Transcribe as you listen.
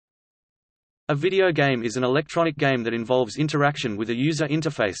A video game is an electronic game that involves interaction with a user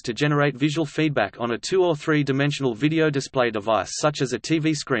interface to generate visual feedback on a 2- or 3-dimensional video display device such as a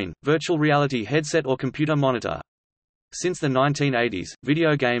TV screen, virtual reality headset or computer monitor. Since the 1980s,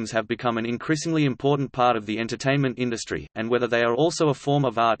 video games have become an increasingly important part of the entertainment industry, and whether they are also a form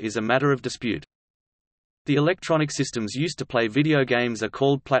of art is a matter of dispute. The electronic systems used to play video games are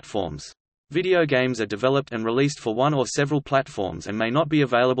called platforms. Video games are developed and released for one or several platforms and may not be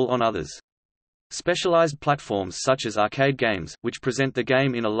available on others. Specialized platforms such as arcade games, which present the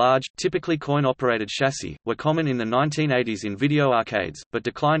game in a large, typically coin-operated chassis, were common in the 1980s in video arcades, but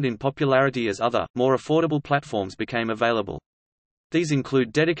declined in popularity as other, more affordable platforms became available. These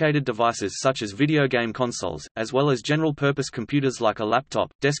include dedicated devices such as video game consoles, as well as general-purpose computers like a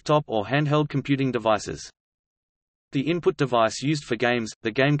laptop, desktop or handheld computing devices. The input device used for games,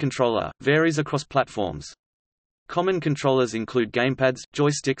 the game controller, varies across platforms. Common controllers include gamepads,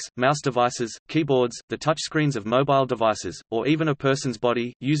 joysticks, mouse devices, keyboards, the touchscreens of mobile devices, or even a person's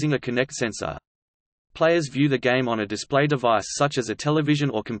body, using a Kinect sensor. Players view the game on a display device such as a television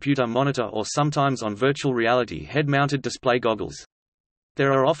or computer monitor or sometimes on virtual reality head-mounted display goggles.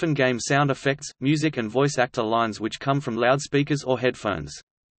 There are often game sound effects, music and voice actor lines which come from loudspeakers or headphones.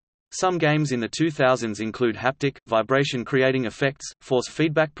 Some games in the 2000s include haptic, vibration-creating effects, force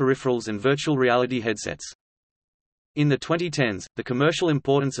feedback peripherals and virtual reality headsets. In the 2010s, the commercial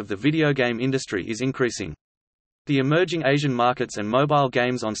importance of the video game industry is increasing. The emerging Asian markets and mobile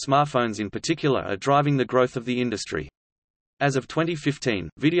games on smartphones in particular are driving the growth of the industry. As of 2015,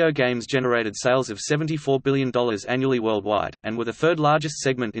 video games generated sales of $74 billion annually worldwide, and were the third largest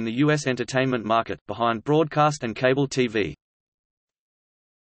segment in the U.S. entertainment market, behind broadcast and cable TV.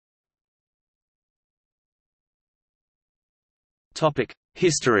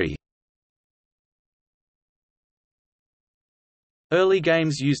 History. Early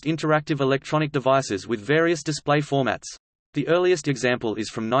games used interactive electronic devices with various display formats. The earliest example is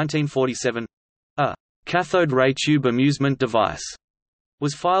from 1947. A cathode ray tube amusement device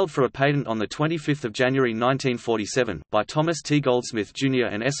was filed for a patent on 25 January 1947, by Thomas T. Goldsmith Jr.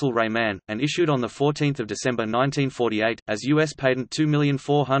 and Cecil Ray Mann, and issued on 14 December 1948, as U.S. Patent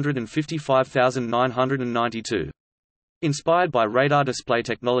 2,455,992. Inspired by radar display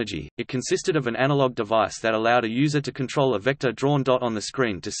technology, it consisted of an analog device that allowed a user to control a vector-drawn dot on the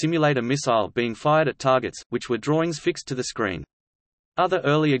screen to simulate a missile being fired at targets, which were drawings fixed to the screen. Other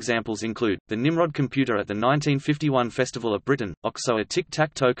early examples include, the Nimrod computer at the 1951 Festival of Britain, OXO, a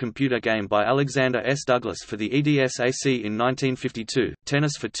tic-tac-toe computer game by Alexander S. Douglas for the EDSAC in 1952,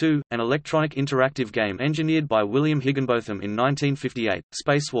 Tennis for Two, an electronic interactive game engineered by William Higginbotham in 1958,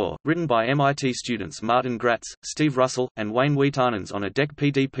 Space War, written by MIT students Martin Gratz, Steve Russell, and Wayne Wheatarnans on a DEC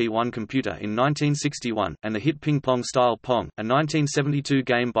PDP-1 computer in 1961, and the hit Ping Pong Style Pong, a 1972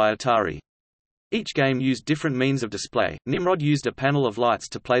 game by Atari. Each game used different means of display. Nimrod used a panel of lights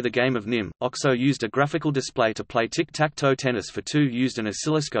to play the game of Nim. OXO used a graphical display to play tic-tac-toe. Tennis for Two used an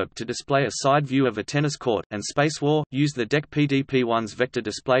oscilloscope to display a side view of a tennis court, and Space War used the DEC PDP-1's vector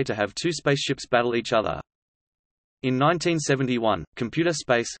display to have two spaceships battle each other. In 1971, Computer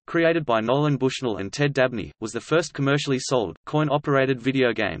Space, created by Nolan Bushnell and Ted Dabney, was the first commercially sold, coin-operated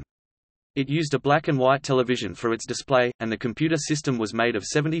video game. It used a black and white television for its display, and the computer system was made of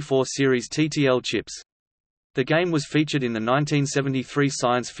 74 series TTL chips. The game was featured in the 1973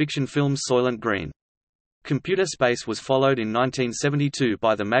 science fiction film Soylent Green. Computer Space was followed in 1972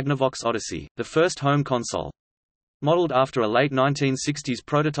 by the Magnavox Odyssey, the first home console. Modeled after a late 1960s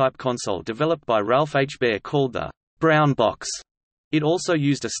prototype console developed by Ralph H. Baer called the Brown Box, it also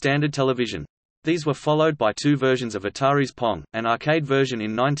used a standard television. These were followed by two versions of Atari's Pong, an arcade version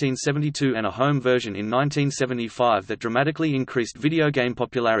in 1972 and a home version in 1975 that dramatically increased video game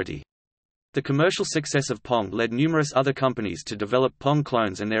popularity. The commercial success of Pong led numerous other companies to develop Pong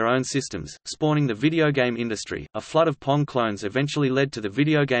clones and their own systems, spawning the video game industry. A flood of Pong clones eventually led to the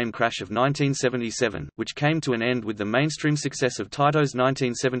video game crash of 1977, which came to an end with the mainstream success of Taito's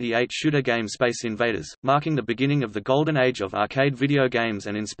 1978 shooter game Space Invaders, marking the beginning of the golden age of arcade video games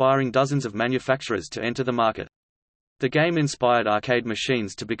and inspiring dozens of manufacturers to enter the market. The game inspired arcade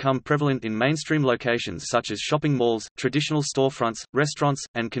machines to become prevalent in mainstream locations such as shopping malls, traditional storefronts, restaurants,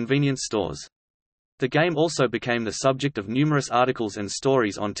 and convenience stores. The game also became the subject of numerous articles and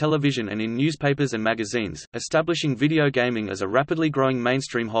stories on television and in newspapers and magazines, establishing video gaming as a rapidly growing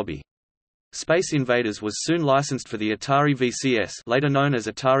mainstream hobby. Space Invaders was soon licensed for the Atari VCS, later known as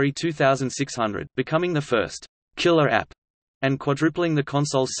Atari 2600, becoming the first killer app and quadrupling the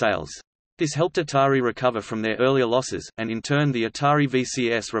console's sales. This helped Atari recover from their earlier losses, and in turn the Atari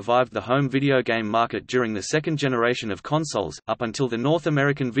VCS revived the home video game market during the second generation of consoles, up until the North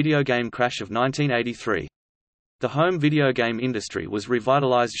American video game crash of 1983. The home video game industry was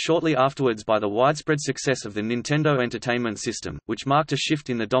revitalized shortly afterwards by the widespread success of the Nintendo Entertainment System, which marked a shift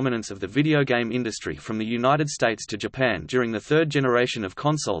in the dominance of the video game industry from the United States to Japan. During the third generation of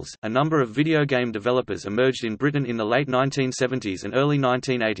consoles, a number of video game developers emerged in Britain in the late 1970s and early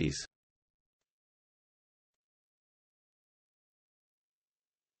 1980s.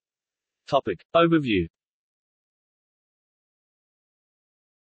 Topic overview.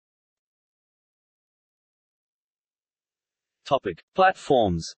 Topic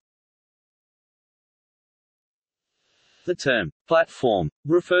platforms. The term platform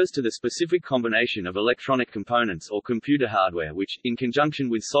refers to the specific combination of electronic components or computer hardware which, in conjunction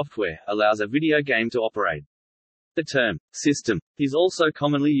with software, allows a video game to operate. The term system is also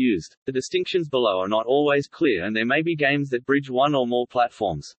commonly used. The distinctions below are not always clear, and there may be games that bridge one or more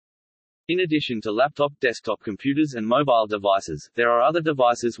platforms. In addition to laptop, desktop computers and mobile devices, there are other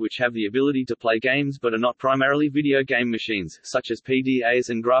devices which have the ability to play games but are not primarily video game machines, such as PDAs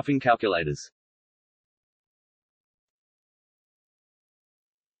and graphing calculators.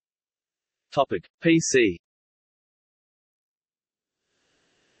 Topic: PC.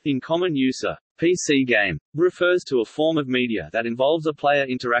 In common use, a PC game refers to a form of media that involves a player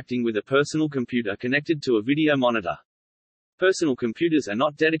interacting with a personal computer connected to a video monitor. Personal computers are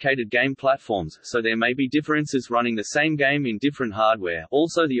not dedicated game platforms, so there may be differences running the same game in different hardware.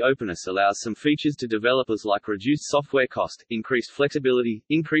 Also, the openness allows some features to developers like reduced software cost, increased flexibility,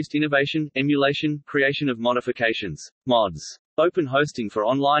 increased innovation, emulation, creation of modifications, mods. Open hosting for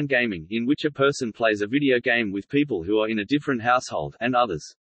online gaming, in which a person plays a video game with people who are in a different household, and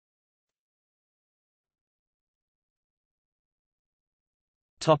others.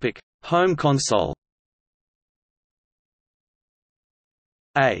 Topic: Home console.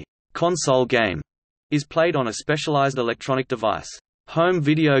 A console game is played on a specialized electronic device, home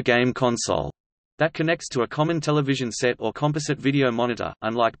video game console, that connects to a common television set or composite video monitor.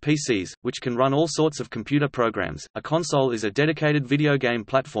 Unlike PCs, which can run all sorts of computer programs, a console is a dedicated video game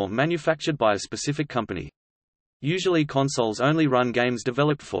platform manufactured by a specific company. Usually consoles only run games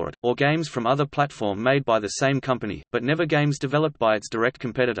developed for it, or games from other platform made by the same company, but never games developed by its direct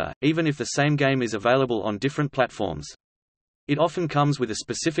competitor, even if the same game is available on different platforms. It often comes with a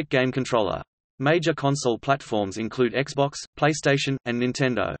specific game controller. Major console platforms include Xbox, PlayStation, and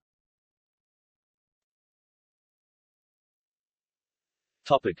Nintendo.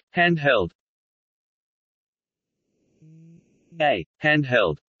 Topic: Handheld. A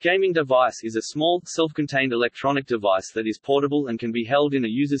handheld gaming device is a small, self-contained electronic device that is portable and can be held in a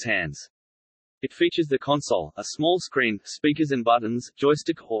user's hands. It features the console, a small screen, speakers and buttons,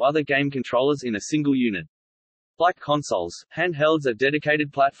 joystick or other game controllers in a single unit. Like consoles, handhelds are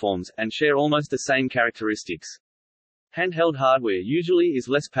dedicated platforms, and share almost the same characteristics. Handheld hardware usually is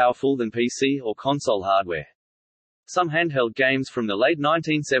less powerful than PC or console hardware. Some handheld games from the late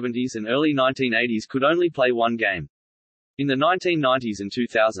 1970s and early 1980s could only play one game. In the 1990s and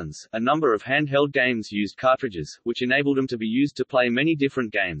 2000s, a number of handheld games used cartridges, which enabled them to be used to play many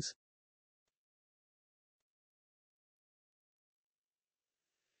different games.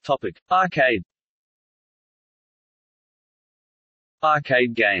 Topic: Arcade.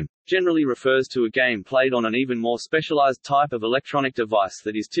 Arcade game generally refers to a game played on an even more specialized type of electronic device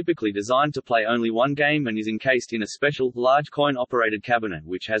that is typically designed to play only one game and is encased in a special, large coin-operated cabinet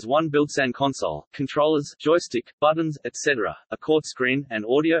which has one built-in console, controllers, joystick, buttons, etc., a quad screen, and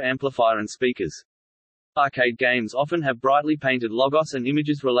audio amplifier and speakers. Arcade games often have brightly painted logos and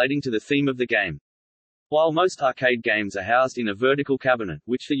images relating to the theme of the game. While most arcade games are housed in a vertical cabinet,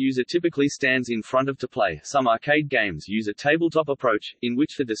 which the user typically stands in front of to play, some arcade games use a tabletop approach, in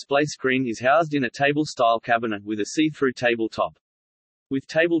which the display screen is housed in a table-style cabinet with a see-through tabletop. With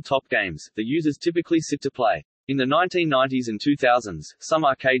tabletop games, the users typically sit to play. In the 1990s and 2000s, some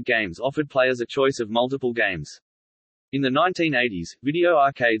arcade games offered players a choice of multiple games. In the 1980s, video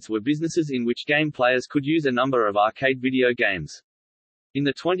arcades were businesses in which game players could use a number of arcade video games. In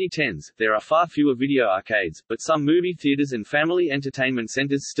the 2010s, there are far fewer video arcades, but some movie theaters and family entertainment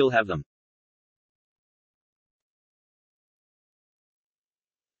centers still have them.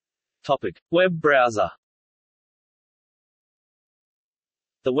 Topic: Web browser.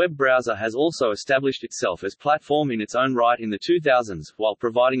 The web browser has also established itself as platform in its own right in the 2000s, while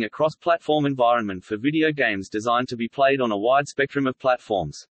providing a cross-platform environment for video games designed to be played on a wide spectrum of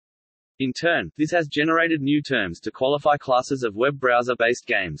platforms. In turn, this has generated new terms to qualify classes of web browser-based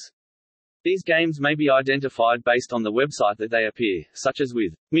games. These games may be identified based on the website that they appear, such as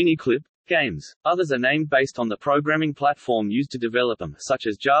with Miniclip, games. Others are named based on the programming platform used to develop them, such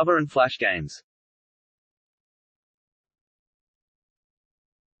as Java and Flash games.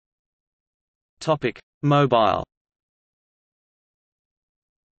 Topic: Mobile.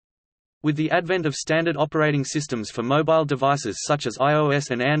 With the advent of standard operating systems for mobile devices such as iOS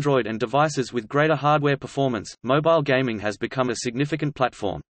and Android and devices with greater hardware performance, mobile gaming has become a significant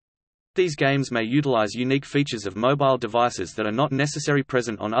platform. These games may utilize unique features of mobile devices that are not necessarily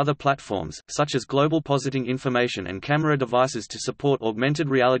present on other platforms, such as global positing information and camera devices to support augmented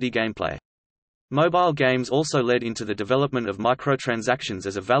reality gameplay. Mobile games also led into the development of microtransactions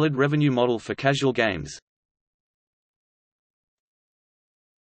as a valid revenue model for casual games.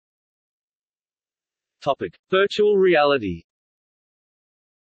 Topic: Virtual reality.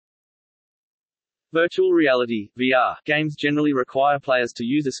 Virtual reality (VR) games generally require players to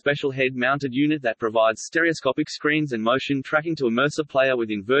use a special head-mounted unit that provides stereoscopic screens and motion tracking to immerse a player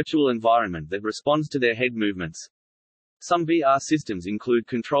within virtual environment that responds to their head movements. Some VR systems include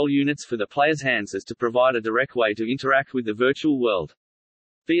control units for the player's hands as to provide a direct way to interact with the virtual world.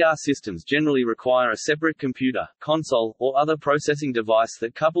 VR systems generally require a separate computer, console, or other processing device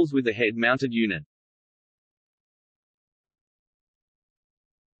that couples with the head-mounted unit.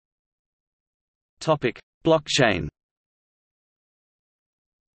 Topic: Blockchain.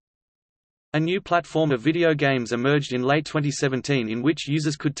 A new platform of video games emerged in late 2017 in which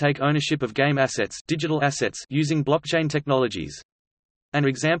users could take ownership of game assets, digital assets using blockchain technologies. An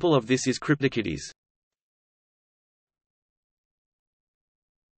example of this is CryptoKitties.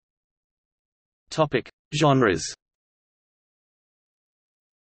 Topic: Genres.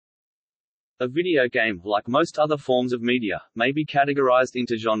 A video game, like most other forms of media, may be categorized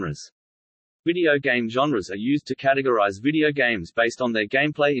into genres. Video game genres are used to categorize video games based on their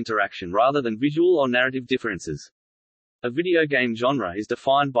gameplay interaction rather than visual or narrative differences. A video game genre is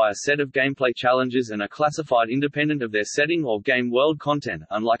defined by a set of gameplay challenges and are classified independent of their setting or game world content,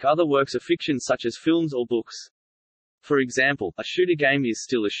 unlike other works of fiction such as films or books. For example, a shooter game is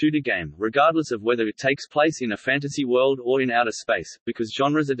still a shooter game, regardless of whether it takes place in a fantasy world or in outer space, because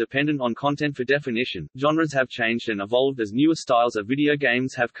genres are dependent on content for definition. Genres have changed and evolved as newer styles of video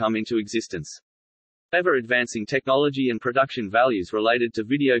games have come into existence. Ever-advancing technology and production values related to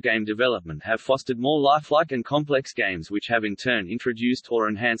video game development have fostered more lifelike and complex games which have in turn introduced or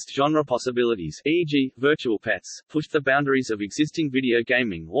enhanced genre possibilities, e.g., virtual pets, pushed the boundaries of existing video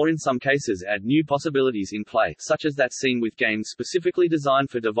gaming or in some cases add new possibilities in play, such as that seen with games specifically designed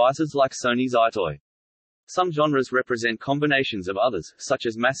for devices like Sony's iToy. Some genres represent combinations of others, such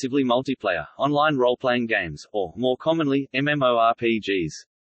as massively multiplayer, online role-playing games, or, more commonly, MMORPGs.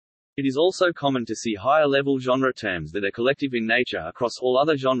 It is also common to see higher-level genre terms that are collective in nature across all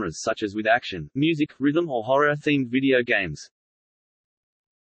other genres such as with action, music, rhythm or horror-themed video games.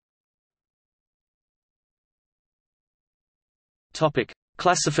 Topic: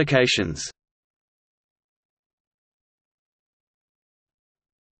 Classifications.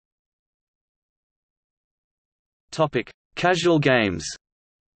 Topic: Casual games.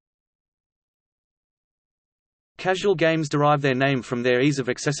 Casual games derive their name from their ease of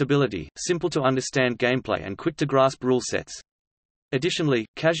accessibility, simple-to-understand gameplay and quick-to-grasp rule sets. Additionally,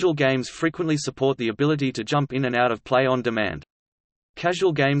 casual games frequently support the ability to jump in and out of play on demand.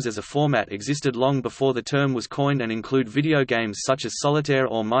 Casual games as a format existed long before the term was coined and include video games such as Solitaire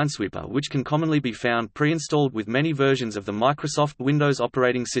or Minesweeper, which can commonly be found pre-installed with many versions of the Microsoft Windows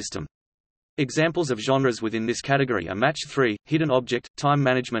operating system. Examples of genres within this category are Match 3, Hidden Object, Time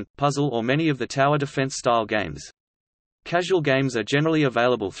Management, Puzzle or many of the tower defense-style games. Casual games are generally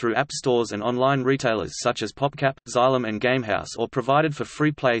available through app stores and online retailers such as PopCap, Xylem and Gamehouse or provided for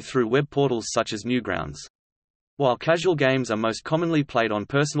free play through web portals such as Newgrounds. While casual games are most commonly played on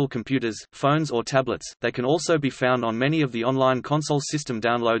personal computers, phones or tablets, they can also be found on many of the online console system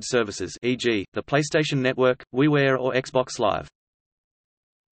download services, e.g., the PlayStation Network, WiiWare or Xbox Live.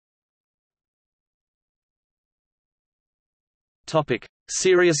 Topic: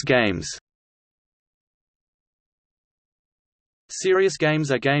 Serious games. Serious games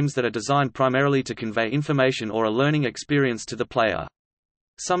are games that are designed primarily to convey information or a learning experience to the player.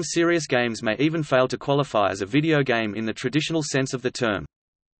 Some serious games may even fail to qualify as a video game in the traditional sense of the term.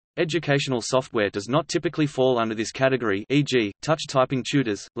 Educational software does not typically fall under this category, e.g., touch typing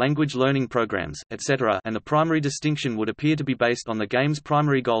tutors, language learning programs, etc., and the primary distinction would appear to be based on the game's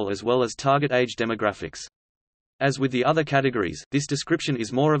primary goal as well as target age demographics. As with the other categories, this description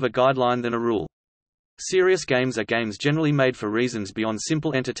is more of a guideline than a rule. Serious games are games generally made for reasons beyond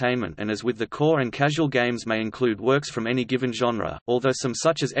simple entertainment, and as with the core and casual games may include works from any given genre, although some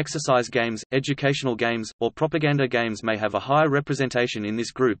such as exercise games, educational games, or propaganda games may have a higher representation in this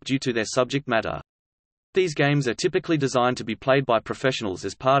group due to their subject matter. These games are typically designed to be played by professionals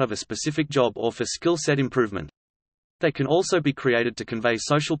as part of a specific job or for skill set improvement. They can also be created to convey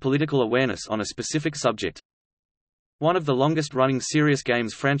social political awareness on a specific subject. One of the longest-running serious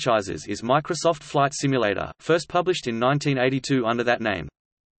games franchises is Microsoft Flight Simulator, first published in 1982 under that name.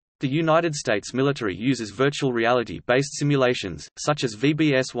 The United States military uses virtual reality-based simulations, such as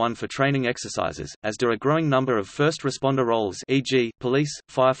VBS-1 for training exercises, as do a growing number of first responder roles, e.g., police,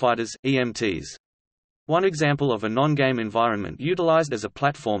 firefighters, EMTs. One example of a non-game environment utilized as a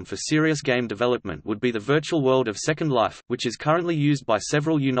platform for serious game development would be the virtual world of Second Life, which is currently used by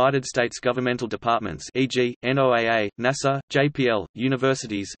several United States governmental departments, e.g., NOAA, NASA, JPL,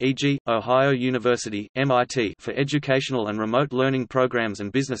 universities, e.g., Ohio University, MIT, for educational and remote learning programs,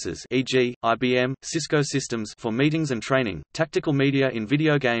 and businesses, e.g., IBM, Cisco Systems, for meetings and training. Tactical media in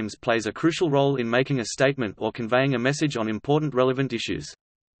video games plays a crucial role in making a statement or conveying a message on important relevant issues.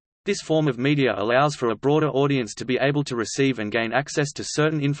 This form of media allows for a broader audience to be able to receive and gain access to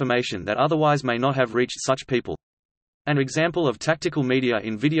certain information that otherwise may not have reached such people. An example of tactical media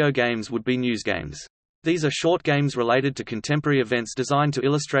in video games would be news games. These are short games related to contemporary events designed to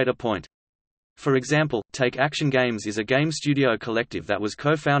illustrate a point. For example, Take Action Games is a game studio collective that was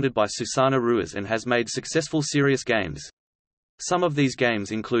co-founded by Susana Ruiz and has made successful serious games. Some of these games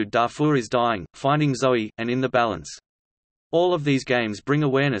include Darfur is Dying, Finding Zoe, and In the Balance. All of these games bring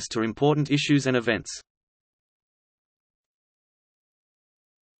awareness to important issues and events.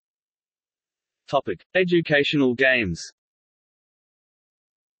 Topic: Educational games.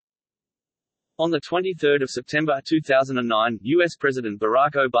 On 23 September 2009, U.S. President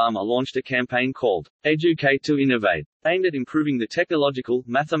Barack Obama launched a campaign called Educate to Innovate, aimed at improving the technological,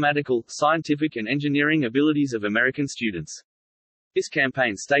 mathematical, scientific and engineering abilities of American students. This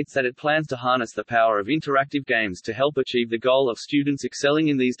campaign states that it plans to harness the power of interactive games to help achieve the goal of students excelling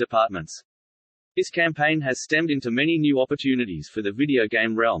in these departments. This campaign has stemmed into many new opportunities for the video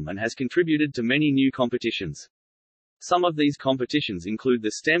game realm and has contributed to many new competitions. Some of these competitions include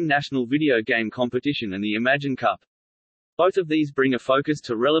the STEM National Video Game Competition and the Imagine Cup. Both of these bring a focus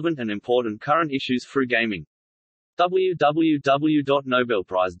to relevant and important current issues through gaming.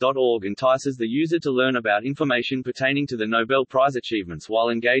 www.nobelprize.org entices the user to learn about information pertaining to the Nobel Prize achievements while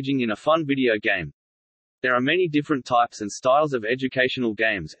engaging in a fun video game. There are many different types and styles of educational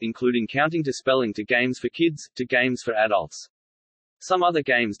games, including counting to spelling to games for kids, to games for adults. Some other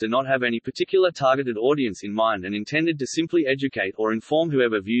games do not have any particular targeted audience in mind and intended to simply educate or inform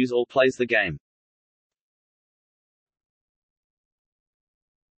whoever views or plays the game.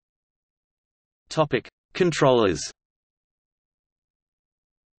 Topic: Controllers.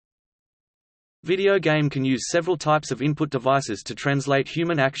 Video game can use several types of input devices to translate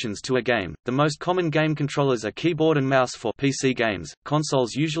human actions to a game. The most common game controllers are keyboard and mouse for PC games.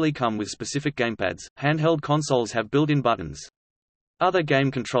 Consoles usually come with specific gamepads. Handheld consoles have built-in buttons. Other game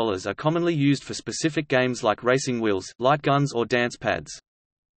controllers are commonly used for specific games like racing wheels, light guns or dance pads.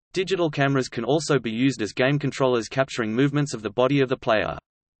 Digital cameras can also be used as game controllers, capturing movements of the body of the player.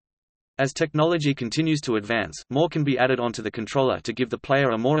 As technology continues to advance, more can be added onto the controller to give the player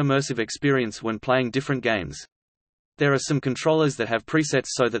a more immersive experience when playing different games. There are some controllers that have presets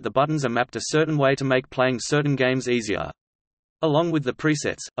so that the buttons are mapped a certain way to make playing certain games easier. Along with the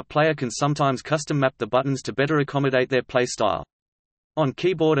presets, a player can sometimes custom map the buttons to better accommodate their play style. On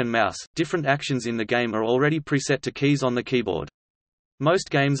keyboard and mouse, different actions in the game are already preset to keys on the keyboard. Most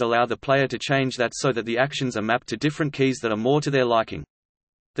games allow the player to change that so that the actions are mapped to different keys that are more to their liking.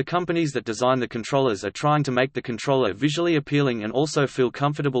 The companies that design the controllers are trying to make the controller visually appealing and also feel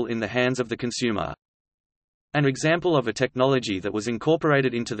comfortable in the hands of the consumer. An example of a technology that was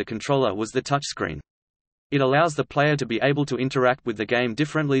incorporated into the controller was the touchscreen. It allows the player to be able to interact with the game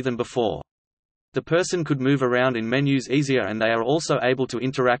differently than before. The person could move around in menus easier, and they are also able to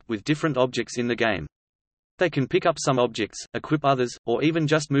interact with different objects in the game. They can pick up some objects, equip others, or even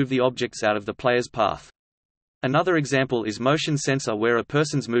just move the objects out of the player's path. Another example is motion sensor, where a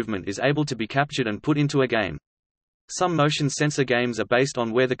person's movement is able to be captured and put into a game. Some motion sensor games are based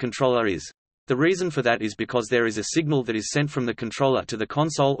on where the controller is. The reason for that is because there is a signal that is sent from the controller to the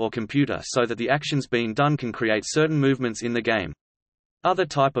console or computer so that the actions being done can create certain movements in the game. Other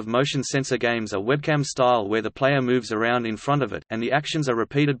type of motion sensor games are webcam style, where the player moves around in front of it, and the actions are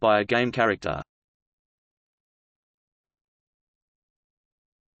repeated by a game character.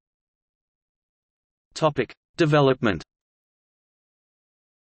 Topic: Development.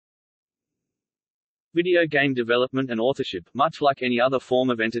 Video game development and authorship, much like any other form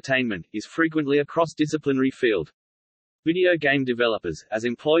of entertainment, is frequently a cross-disciplinary field. Video game developers, as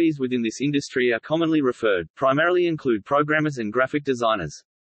employees within this industry are commonly referred, primarily include programmers and graphic designers.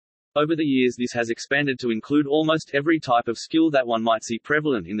 Over the years this has expanded to include almost every type of skill that one might see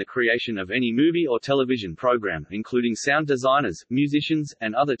prevalent in the creation of any movie or television program, including sound designers, musicians,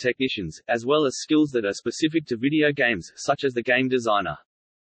 and other technicians, as well as skills that are specific to video games, such as the game designer.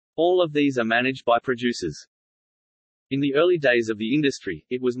 All of these are managed by producers. In the early days of the industry,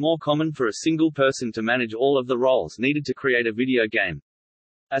 it was more common for a single person to manage all of the roles needed to create a video game.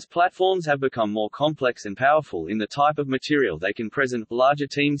 As platforms have become more complex and powerful in the type of material they can present, larger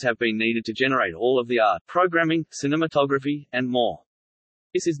teams have been needed to generate all of the art, programming, cinematography, and more.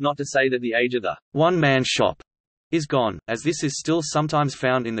 This is not to say that the age of the one-man shop is gone, as this is still sometimes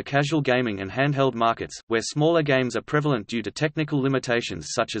found in the casual gaming and handheld markets, where smaller games are prevalent due to technical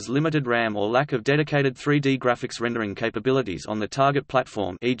limitations such as limited RAM or lack of dedicated 3D graphics rendering capabilities on the target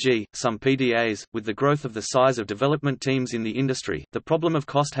platform, e.g., some PDAs. With the growth of the size of development teams in the industry, the problem of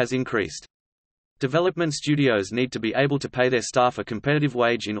cost has increased. Development studios need to be able to pay their staff a competitive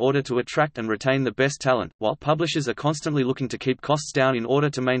wage in order to attract and retain the best talent, while publishers are constantly looking to keep costs down in order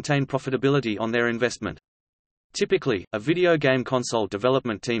to maintain profitability on their investment. Typically, a video game console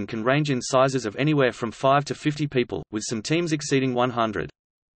development team can range in sizes of anywhere from 5 to 50 people, with some teams exceeding 100.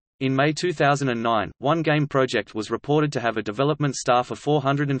 In May 2009, one game project was reported to have a development staff of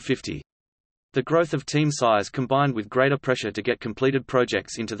 450. The growth of team size combined with greater pressure to get completed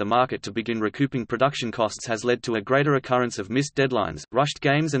projects into the market to begin recouping production costs has led to a greater occurrence of missed deadlines, rushed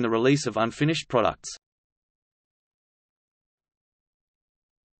games and the release of unfinished products.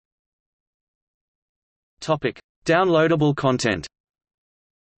 Downloadable content.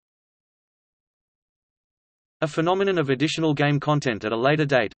 A phenomenon of additional game content at a later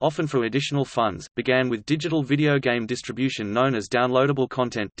date, often for additional funds, began with digital video game distribution known as downloadable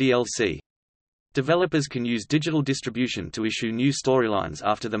content (DLC). Developers can use digital distribution to issue new storylines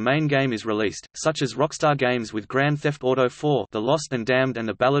after the main game is released, such as Rockstar Games with Grand Theft Auto 4, The Lost and Damned and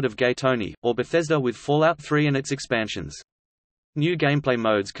The Ballad of Gay Tony, or Bethesda with Fallout 3 and its expansions. New gameplay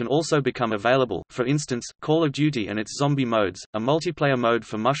modes can also become available, for instance, Call of Duty and its zombie modes, a multiplayer mode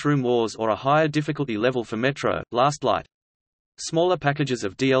for Mushroom Wars or a higher difficulty level for Metro, Last Light. Smaller packages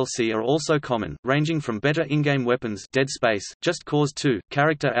of DLC are also common, ranging from better in-game weapons Dead Space, Just Cause 2,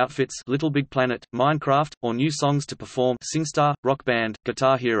 character outfits Little Big Planet, Minecraft, or new songs to perform SingStar, Rock Band,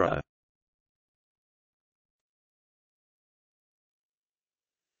 Guitar Hero.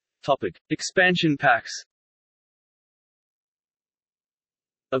 Expansion packs.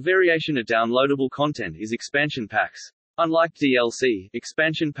 A variation of downloadable content is expansion packs. Unlike DLC,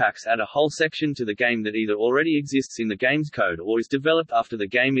 expansion packs add a whole section to the game that either already exists in the game's code or is developed after the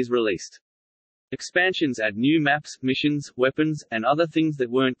game is released. Expansions add new maps, missions, weapons, and other things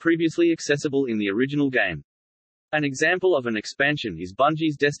that weren't previously accessible in the original game. An example of an expansion is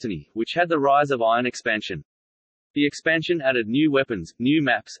Bungie's Destiny, which had the Rise of Iron expansion. The expansion added new weapons, new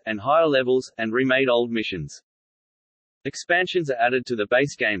maps, and higher levels, and remade old missions. Expansions are added to the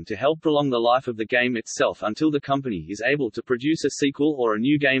base game to help prolong the life of the game itself until the company is able to produce a sequel or a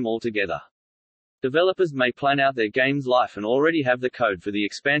new game altogether. Developers may plan out their game's life and already have the code for the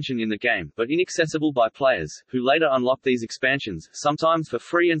expansion in the game, but inaccessible by players, who later unlock these expansions, sometimes for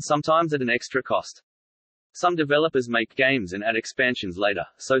free and sometimes at an extra cost. Some developers make games and add expansions later,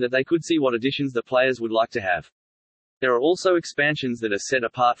 so that they could see what additions the players would like to have. There are also expansions that are set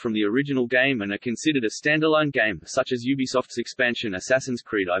apart from the original game and are considered a standalone game, such as Ubisoft's expansion Assassin's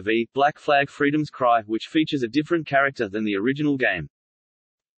Creed IV, Black Flag Freedom's Cry, which features a different character than the original game.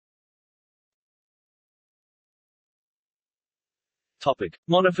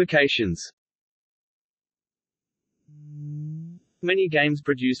 Modifications. Many games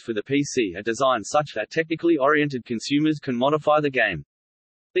produced for the PC are designed such that technically oriented consumers can modify the game.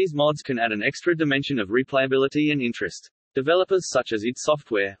 These mods can add an extra dimension of replayability and interest. Developers such as id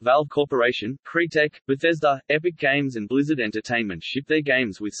Software, Valve Corporation, Crytek, Bethesda, Epic Games and Blizzard Entertainment ship their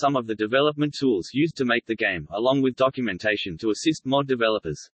games with some of the development tools used to make the game, along with documentation to assist mod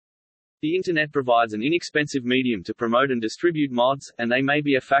developers. The Internet provides an inexpensive medium to promote and distribute mods, and they may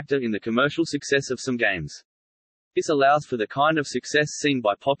be a factor in the commercial success of some games. This allows for the kind of success seen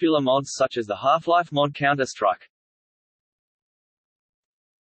by popular mods such as the Half-Life mod Counter-Strike.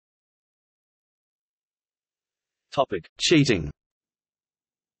 Cheating.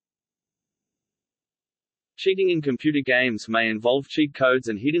 Cheating in computer games may involve cheat codes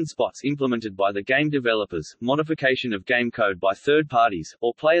and hidden spots implemented by the game developers, modification of game code by third parties,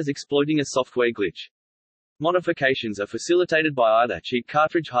 or players exploiting a software glitch. Modifications are facilitated by either cheat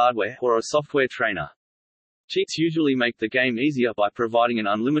cartridge hardware or a software trainer. Cheats usually make the game easier by providing an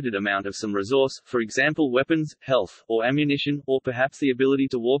unlimited amount of some resource, for example weapons, health, or ammunition, or perhaps the ability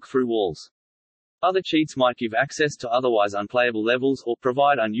to walk through walls. Other cheats might give access to otherwise unplayable levels, or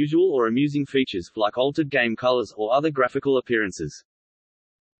provide unusual or amusing features, like altered game colors or other graphical appearances.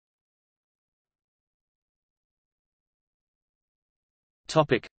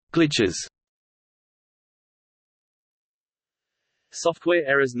 Topic: Glitches. Software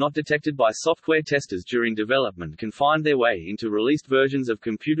errors not detected by software testers during development can find their way into released versions of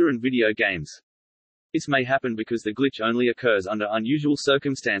computer and video games. This may happen because the glitch only occurs under unusual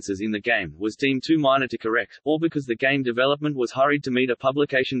circumstances in the game, was deemed too minor to correct, or because the game development was hurried to meet a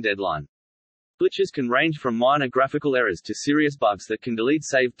publication deadline. Glitches can range from minor graphical errors to serious bugs that can delete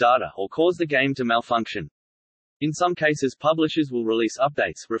saved data or cause the game to malfunction. In some cases, publishers will release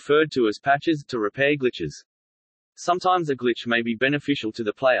updates, referred to as patches, to repair glitches. Sometimes a glitch may be beneficial to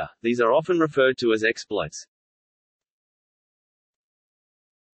the player. These are often referred to as exploits.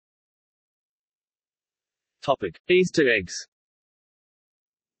 Topic: Easter eggs.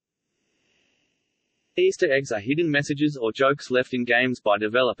 Easter eggs are hidden messages or jokes left in games by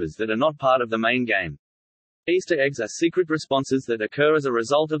developers that are not part of the main game. Easter eggs are secret responses that occur as a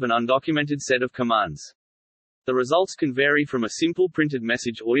result of an undocumented set of commands. The results can vary from a simple printed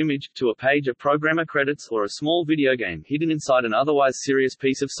message or image, to a page of programmer credits or a small video game hidden inside an otherwise serious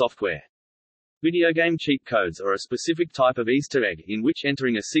piece of software. Video game cheat codes are a specific type of Easter egg, in which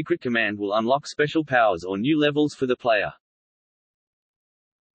entering a secret command will unlock special powers or new levels for the player.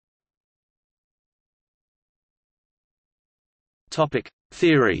 Topic: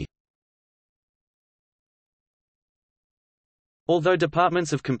 Theory. Although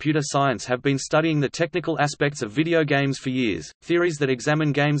departments of computer science have been studying the technical aspects of video games for years, theories that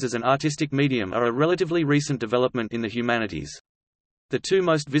examine games as an artistic medium are a relatively recent development in the humanities. The two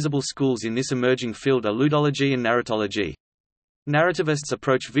most visible schools in this emerging field are ludology and narratology. Narrativists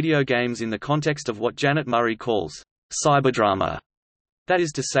approach video games in the context of what Janet Murray calls cyberdrama. That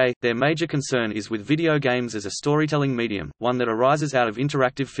is to say, their major concern is with video games as a storytelling medium, one that arises out of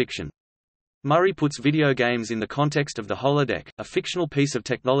interactive fiction. Murray puts video games in the context of the holodeck, a fictional piece of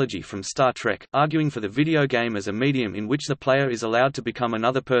technology from Star Trek, arguing for the video game as a medium in which the player is allowed to become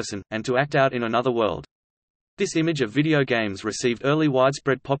another person, and to act out in another world. This image of video games received early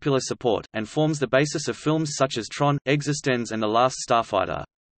widespread popular support, and forms the basis of films such as Tron, Existenz and The Last Starfighter.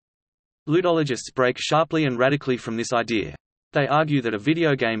 Ludologists break sharply and radically from this idea. They argue that a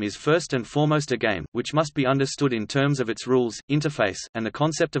video game is first and foremost a game, which must be understood in terms of its rules, interface, and the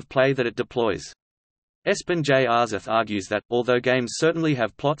concept of play that it deploys. Espen J. Arzeth argues that, although games certainly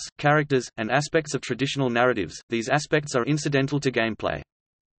have plots, characters, and aspects of traditional narratives, these aspects are incidental to gameplay.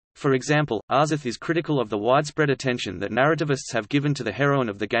 For example, Arzeth is critical of the widespread attention that narrativists have given to the heroine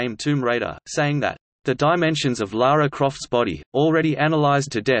of the game Tomb Raider, saying that the dimensions of Lara Croft's body, already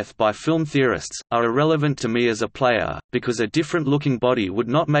analyzed to death by film theorists, are irrelevant to me as a player, because a different-looking body would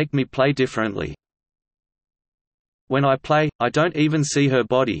not make me play differently. When I play, I don't even see her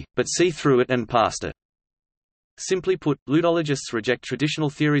body, but see through it and past it. Simply put, ludologists reject traditional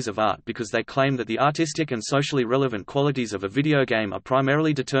theories of art because they claim that the artistic and socially relevant qualities of a video game are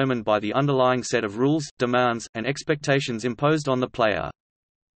primarily determined by the underlying set of rules, demands, and expectations imposed on the player.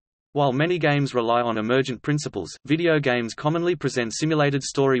 While many games rely on emergent principles, video games commonly present simulated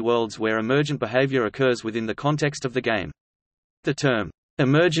story worlds where emergent behavior occurs within the context of the game. The term,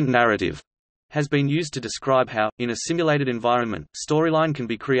 emergent narrative, has been used to describe how, in a simulated environment, storyline can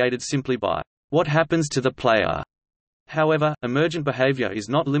be created simply by what happens to the player. However, emergent behavior is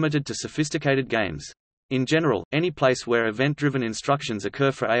not limited to sophisticated games. In general, any place where event-driven instructions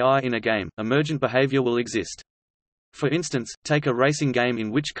occur for AI in a game, emergent behavior will exist. For instance, take a racing game in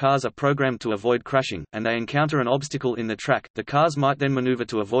which cars are programmed to avoid crashing, and they encounter an obstacle in the track. The cars might then maneuver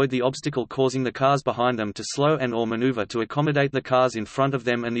to avoid the obstacle, causing the cars behind them to slow and/or maneuver to accommodate the cars in front of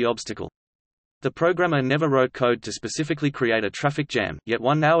them and the obstacle. The programmer never wrote code to specifically create a traffic jam, yet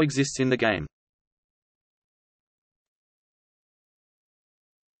one now exists in the game.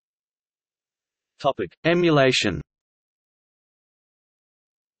 Topic: Emulation.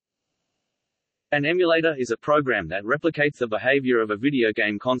 An emulator is a program that replicates the behavior of a video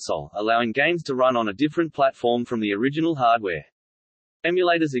game console, allowing games to run on a different platform from the original hardware.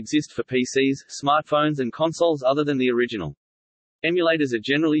 Emulators exist for PCs, smartphones and consoles other than the original. Emulators are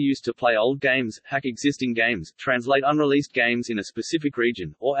generally used to play old games, hack existing games, translate unreleased games in a specific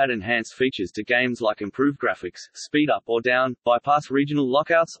region, or add enhanced features to games like improved graphics, speed up or down, bypass regional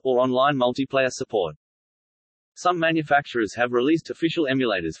lockouts, or online multiplayer support. Some manufacturers have released official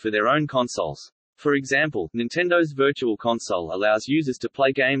emulators for their own consoles. For example, Nintendo's Virtual Console allows users to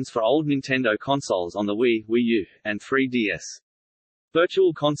play games for old Nintendo consoles on the Wii, Wii U, and 3DS.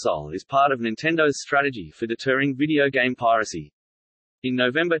 Virtual Console is part of Nintendo's strategy for deterring video game piracy. In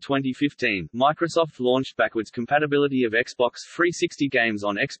November 2015, Microsoft launched backwards compatibility of Xbox 360 games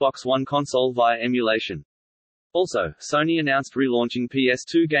on Xbox One console via emulation. Also, Sony announced relaunching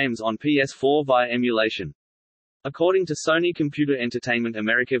PS2 games on PS4 via emulation. According to Sony Computer Entertainment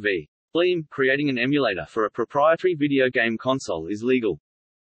America v. Bleem, creating an emulator for a proprietary video game console is legal.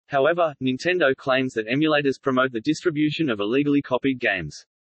 However, Nintendo claims that emulators promote the distribution of illegally copied games.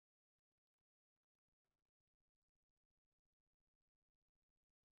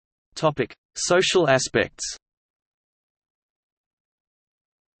 Topic: Social aspects.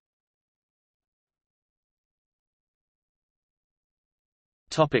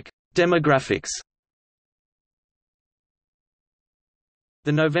 Topic: Demographics.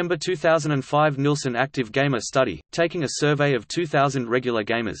 The November 2005 Nielsen Active Gamer study, taking a survey of 2,000 regular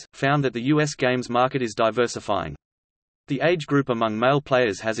gamers, found that the U.S. games market is diversifying. The age group among male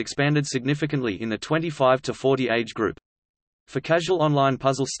players has expanded significantly in the 25 to 40 age group. For casual online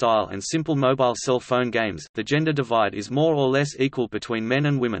puzzle-style and simple mobile cell phone games, the gender divide is more or less equal between men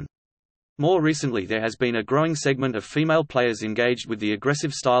and women. More recently there has been a growing segment of female players engaged with the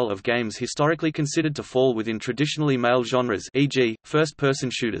aggressive style of games historically considered to fall within traditionally male genres, e.g., first-person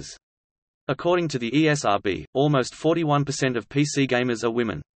shooters. According to the ESRB, almost 41% of PC gamers are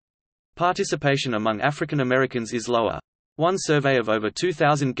women. Participation among African Americans is lower. One survey of over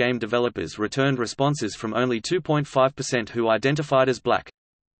 2,000 game developers returned responses from only 2.5% who identified as black.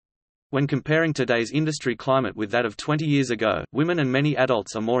 When comparing today's industry climate with that of 20 years ago, women and many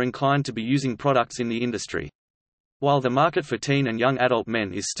adults are more inclined to be using products in the industry. While the market for teen and young adult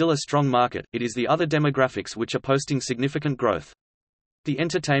men is still a strong market, it is the other demographics which are posting significant growth. The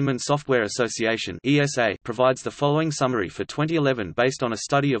Entertainment Software Association (ESA) provides the following summary for 2011 based on a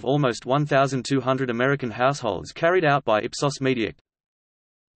study of almost 1,200 American households carried out by Ipsos Media.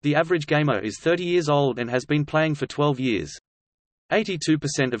 The average gamer is 30 years old and has been playing for 12 years.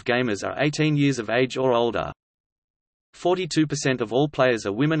 82% of gamers are 18 years of age or older. 42% of all players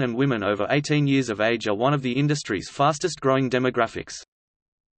are women, and women over 18 years of age are one of the industry's fastest-growing demographics.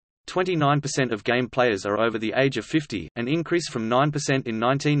 29% of game players are over the age of 50, an increase from 9% in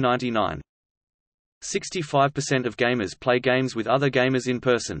 1999. 65% of gamers play games with other gamers in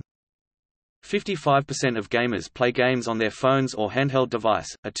person. 55% of gamers play games on their phones or handheld device.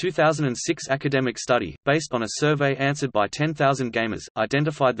 A 2006 academic study, based on a survey answered by 10,000 gamers,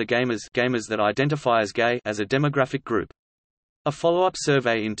 identified the gamers that identify as gay as a demographic group. A follow-up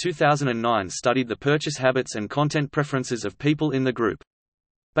survey in 2009 studied the purchase habits and content preferences of people in the group.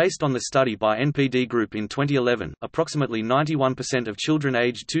 Based on the study by NPD Group in 2011, approximately 91% of children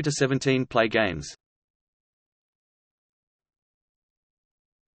aged 2 to 17 play games.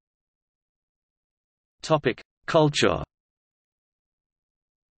 Topic: Culture.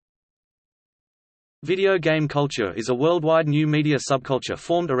 Video game culture is a worldwide new media subculture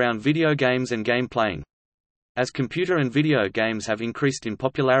formed around video games and game playing. As computer and video games have increased in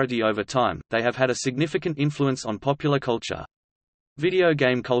popularity over time, they have had a significant influence on popular culture. Video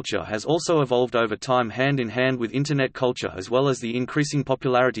game culture has also evolved over time hand in hand with Internet culture as well as the increasing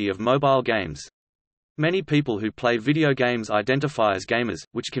popularity of mobile games. Many people who play video games identify as gamers,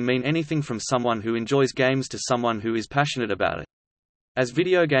 which can mean anything from someone who enjoys games to someone who is passionate about it. As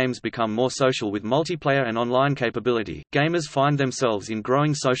video games become more social with multiplayer and online capability, gamers find themselves in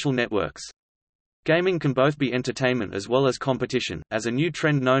growing social networks. Gaming can both be entertainment as well as competition, as a new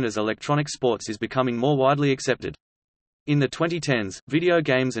trend known as electronic sports is becoming more widely accepted. In the 2010s, video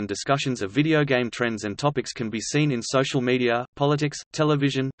games and discussions of video game trends and topics can be seen in social media, politics,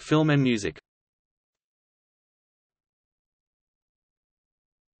 television, film and music.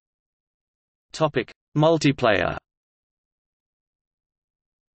 Multiplayer.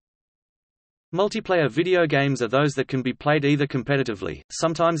 Multiplayer video games are those that can be played either competitively,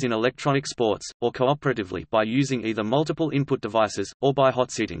 sometimes in electronic sports, or cooperatively by using either multiple input devices, or by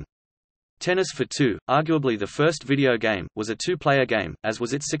hot-seating. Tennis for Two, arguably the first video game, was a two-player game, as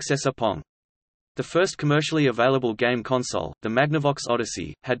was its successor Pong. The first commercially available game console, the Magnavox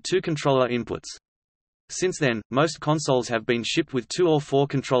Odyssey, had two controller inputs. Since then, most consoles have been shipped with 2 or 4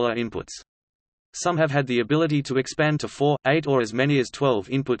 controller inputs. Some have had the ability to expand to 4, 8 or as many as 12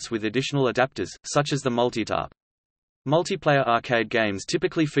 inputs with additional adapters, such as the Multitap. Multiplayer arcade games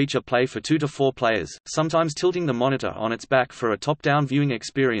typically feature play for 2 to 4 players, sometimes tilting the monitor on its back for a top-down viewing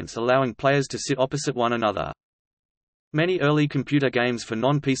experience allowing players to sit opposite one another. Many early computer games for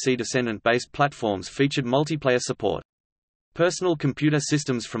non-PC descendant-based platforms featured multiplayer support. Personal computer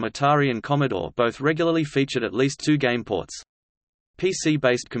systems from Atari and Commodore both regularly featured at least 2 game ports.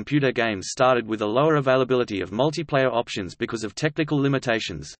 PC-based computer games started with a lower availability of multiplayer options because of technical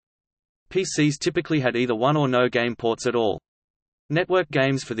limitations. PCs typically had either one or no game ports at all. Network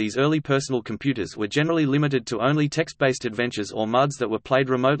games for these early personal computers were generally limited to only text-based adventures or MUDs that were played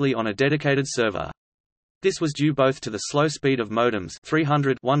remotely on a dedicated server. This was due both to the slow speed of modems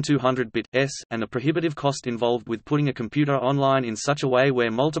 300 1/200-bit and the prohibitive cost involved with putting a computer online in such a way where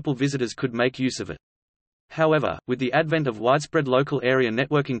multiple visitors could make use of it. However, with the advent of widespread local area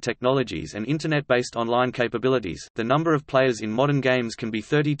networking technologies and Internet-based online capabilities, the number of players in modern games can be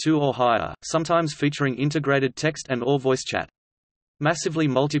 32 or higher, sometimes featuring integrated text and/or voice chat. Massively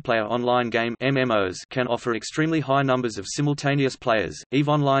multiplayer online game MMOs can offer extremely high numbers of simultaneous players. EVE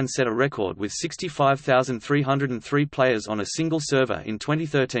Online set a record with 65,303 players on a single server in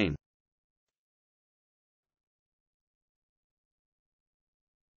 2013.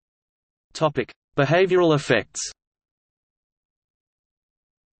 Topic: Behavioral effects.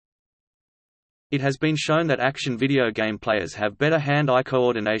 It has been shown that action video game players have better hand-eye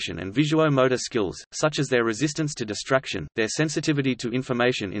coordination and visuo-motor skills, such as their resistance to distraction, their sensitivity to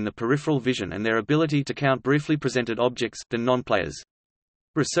information in the peripheral vision and their ability to count briefly presented objects, than non-players.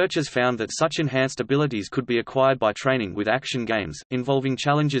 Researchers found that such enhanced abilities could be acquired by training with action games, involving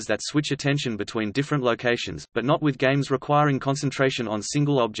challenges that switch attention between different locations, but not with games requiring concentration on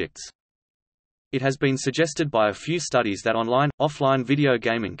single objects. It has been suggested by a few studies that offline video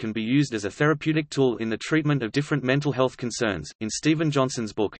gaming can be used as a therapeutic tool in the treatment of different mental health concerns. In Stephen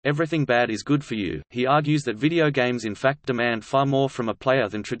Johnson's book, Everything Bad is Good for You, he argues that video games in fact demand far more from a player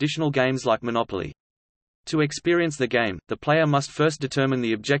than traditional games like Monopoly. To experience the game, the player must first determine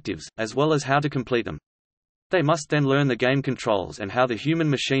the objectives, as well as how to complete them. They must then learn the game controls and how the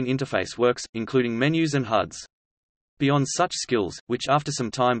human-machine interface works, including menus and HUDs. Beyond such skills, which after some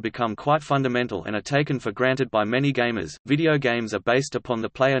time become quite fundamental and are taken for granted by many gamers, video games are based upon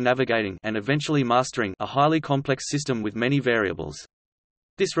the player navigating and eventually mastering a highly complex system with many variables.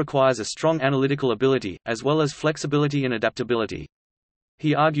 This requires a strong analytical ability, as well as flexibility and adaptability.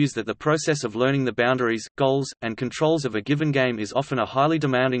 He argues that the process of learning the boundaries, goals, and controls of a given game is often a highly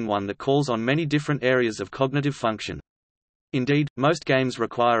demanding one that calls on many different areas of cognitive function. Indeed, most games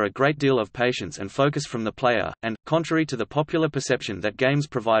require a great deal of patience and focus from the player, and, contrary to the popular perception that games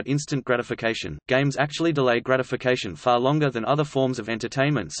provide instant gratification, games actually delay gratification far longer than other forms of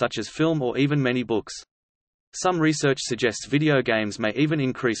entertainment such as film or even many books. Some research suggests video games may even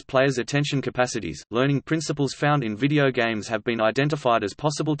increase players' attention capacities. Learning principles found in video games have been identified as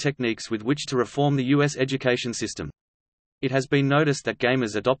possible techniques with which to reform the U.S. education system. It has been noticed that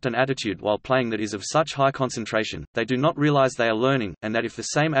gamers adopt an attitude while playing that is of such high concentration, they do not realize they are learning, and that if the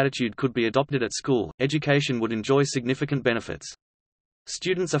same attitude could be adopted at school, education would enjoy significant benefits.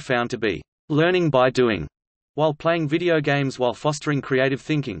 Students are found to be learning by doing while playing video games while fostering creative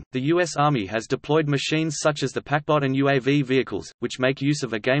thinking. The U.S. Army has deployed machines such as the PackBot and UAV vehicles, which make use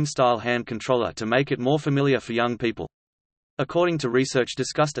of a game-style hand controller to make it more familiar for young people. According to research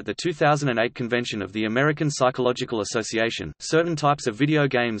discussed at the 2008 convention of the American Psychological Association, certain types of video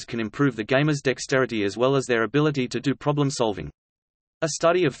games can improve the gamer's dexterity as well as their ability to do problem-solving. A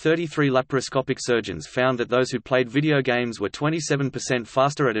study of 33 laparoscopic surgeons found that those who played video games were 27%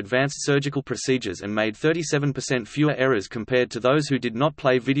 faster at advanced surgical procedures and made 37% fewer errors compared to those who did not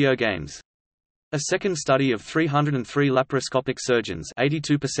play video games. A second study of 303 laparoscopic surgeons,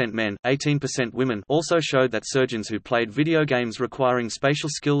 82% men, 18% women, also showed that surgeons who played video games requiring spatial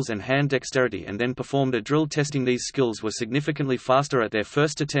skills and hand dexterity and then performed a drill testing these skills were significantly faster at their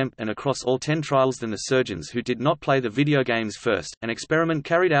first attempt and across all 10 trials than the surgeons who did not play the video games first. An experiment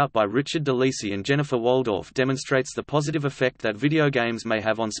carried out by Richard DeLisi and Jennifer Waldorf demonstrates the positive effect that video games may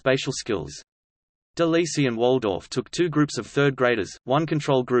have on spatial skills. DeLisi and Waldorf took 2 groups of third graders, 1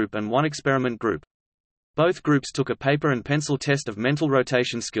 control group and 1 experiment group. Both groups took a paper and pencil test of mental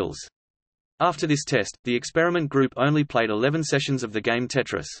rotation skills. After this test, the experiment group only played 11 sessions of the game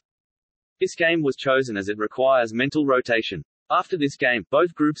Tetris. This game was chosen as it requires mental rotation. After this game,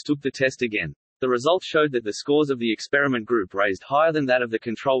 both groups took the test again. The results showed that the scores of the experiment group raised higher than that of the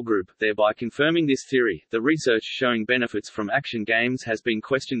control group, thereby confirming this theory. The research showing benefits from action games has been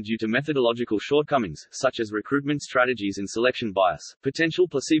questioned due to methodological shortcomings, such as recruitment strategies and selection bias, potential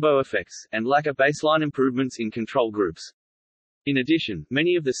placebo effects, and lack of baseline improvements in control groups. In addition,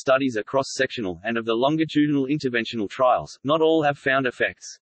 many of the studies are cross-sectional, and of the longitudinal interventional trials, not all have found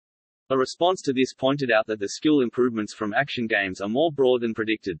effects. A response to this pointed out that the skill improvements from action games are more broad than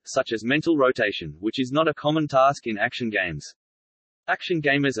predicted, such as mental rotation, which is not a common task in action games. Action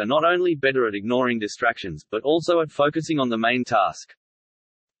gamers are not only better at ignoring distractions, but also at focusing on the main task.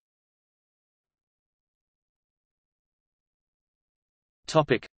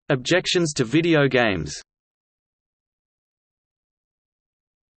 Topic: Objections to video games.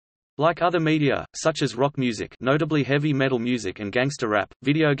 Like other media, such as rock music, notably heavy metal music and gangster rap,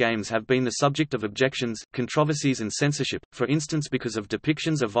 video games have been the subject of objections, controversies and censorship, for instance because of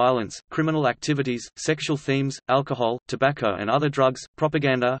depictions of violence, criminal activities, sexual themes, alcohol, tobacco and other drugs,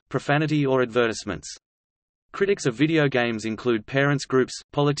 propaganda, profanity or advertisements. Critics of video games include parents groups,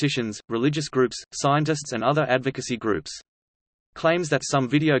 politicians, religious groups, scientists and other advocacy groups. Claims that some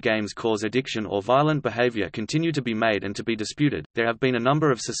video games cause addiction or violent behavior continue to be made and to be disputed. There have been a number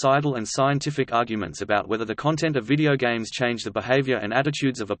of societal and scientific arguments about whether the content of video games change the behavior and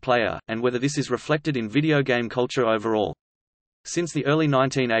attitudes of a player, and whether this is reflected in video game culture overall. Since the early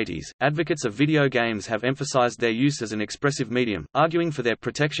 1980s, advocates of video games have emphasized their use as an expressive medium, arguing for their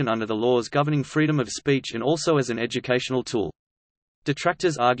protection under the laws governing freedom of speech and also as an educational tool.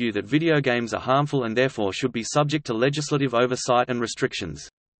 Detractors argue that video games are harmful and therefore should be subject to legislative oversight and restrictions.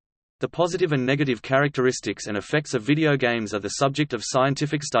 The positive and negative characteristics and effects of video games are the subject of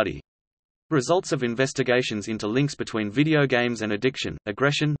scientific study. Results of investigations into links between video games and addiction,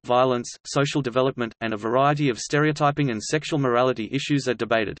 aggression, violence, social development, and a variety of stereotyping and sexual morality issues are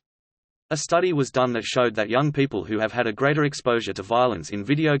debated. A study was done that showed that young people who have had a greater exposure to violence in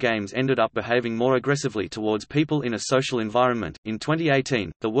video games ended up behaving more aggressively towards people in a social environment. In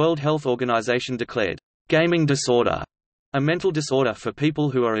 2018, the World Health Organization declared gaming disorder a mental disorder for people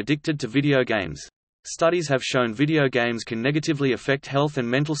who are addicted to video games. Studies have shown video games can negatively affect health and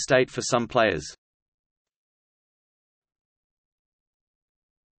mental state for some players.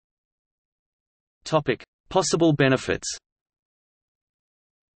 Topic: Possible benefits.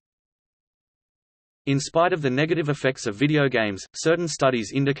 In spite of the negative effects of video games, certain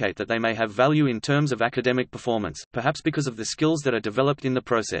studies indicate that they may have value in terms of academic performance, perhaps because of the skills that are developed in the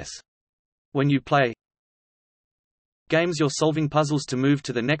process. When you play games, you're solving puzzles to move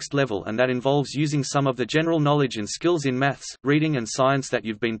to the next level, and that involves using some of the general knowledge and skills in maths, reading and science that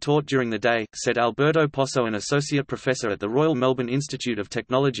you've been taught during the day, said Alberto Posso, an associate professor at the Royal Melbourne Institute of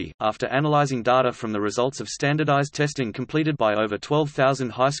Technology, after analysing data from the results of standardised testing completed by over 12,000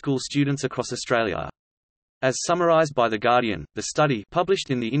 high school students across Australia. As summarised by The Guardian, the study, published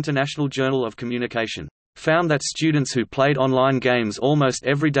in the International Journal of Communication, found that students who played online games almost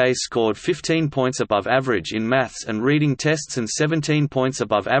every day scored 15 points above average in maths and reading tests and 17 points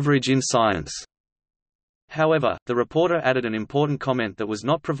above average in science. However, the reporter added an important comment that was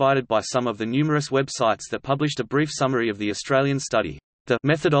not provided by some of the numerous websites that published a brief summary of the Australian study. The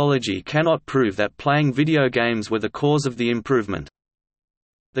methodology cannot prove that playing video games were the cause of the improvement.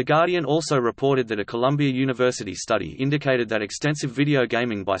 The Guardian also reported that a Columbia University study indicated that extensive video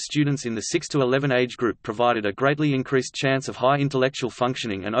gaming by students in the 6 to 11 age group provided a greatly increased chance of high intellectual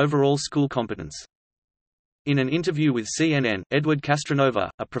functioning and overall school competence. In an interview with CNN, Edward Castronova,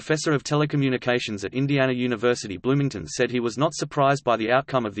 a professor of telecommunications at Indiana University Bloomington, said he was not surprised by the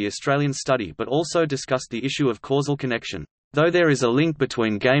outcome of the Australian study but also discussed the issue of causal connection. Though there is a link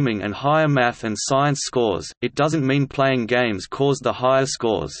between gaming and higher math and science scores, it doesn't mean playing games caused the higher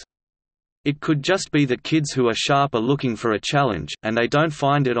scores. It could just be that kids who are sharp are looking for a challenge, and they don't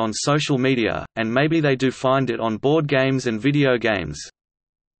find it on social media, and maybe they do find it on board games and video games.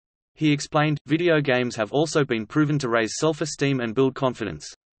 He explained, video games have also been proven to raise self-esteem and build confidence.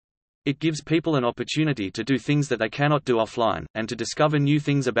 It gives people an opportunity to do things that they cannot do offline, and to discover new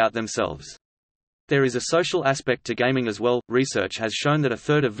things about themselves. There is a social aspect to gaming as well. Research has shown that a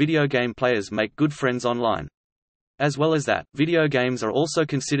third of video game players make good friends online. As well as that, video games are also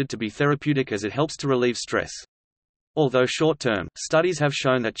considered to be therapeutic as it helps to relieve stress. Although short-term, studies have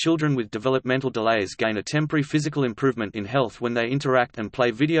shown that children with developmental delays gain a temporary physical improvement in health when they interact and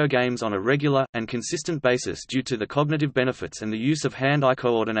play video games on a regular, and consistent basis due to the cognitive benefits and the use of hand-eye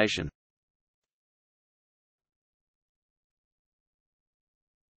coordination.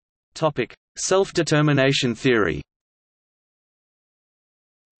 Self-determination theory.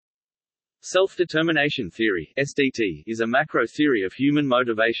 Self-determination theory (SDT) is a macro theory of human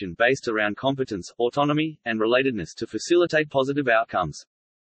motivation based around competence, autonomy, and relatedness to facilitate positive outcomes.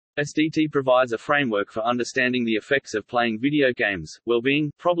 SDT provides a framework for understanding the effects of playing video games: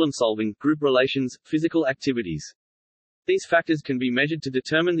 well-being, problem-solving, group relations, physical activities. These factors can be measured to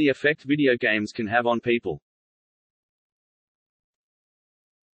determine the effect video games can have on people.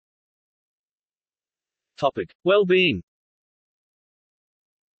 Well-being.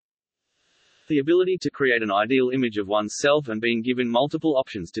 The ability to create an ideal image of one's self and being given multiple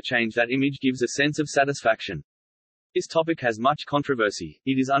options to change that image gives a sense of satisfaction. This topic has much controversy.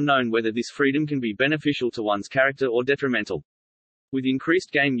 It is unknown whether this freedom can be beneficial to one's character or detrimental. With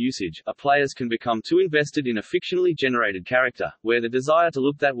increased game usage, players can become too invested in a fictionally generated character, where the desire to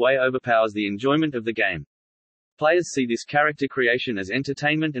look that way overpowers the enjoyment of the game. Players see this character creation as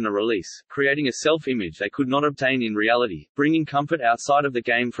entertainment and a release, creating a self-image they could not obtain in reality, bringing comfort outside of the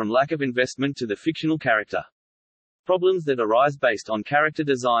game from lack of investment to the fictional character. Problems that arise based on character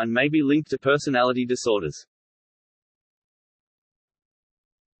design may be linked to personality disorders.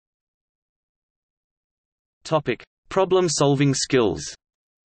 Topic: Problem-solving skills.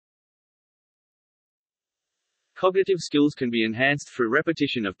 Cognitive skills can be enhanced through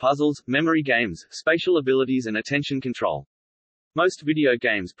repetition of puzzles, memory games, spatial abilities and attention control. Most video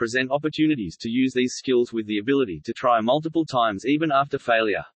games present opportunities to use these skills with the ability to try multiple times even after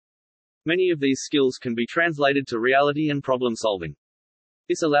failure. Many of these skills can be translated to reality and problem solving.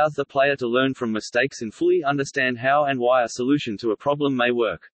 This allows the player to learn from mistakes and fully understand how and why a solution to a problem may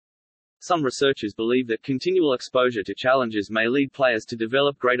work. Some researchers believe that continual exposure to challenges may lead players to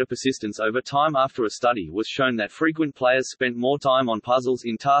develop greater persistence over time. After a study was shown that frequent players spent more time on puzzles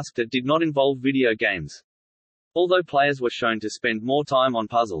in tasks that did not involve video games. Although players were shown to spend more time on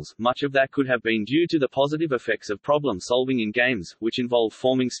puzzles, much of that could have been due to the positive effects of problem solving in games, which involve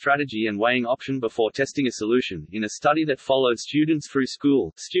forming strategy and weighing option before testing a solution. In a study that followed students through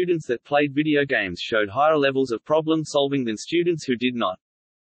school, students that played video games showed higher levels of problem solving than students who did not.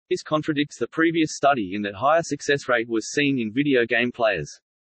 This contradicts the previous study in that higher success rate was seen in video game players.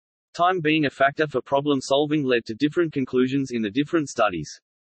 Time being a factor for problem solving led to different conclusions in the different studies.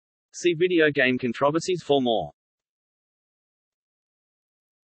 See video game controversies for more.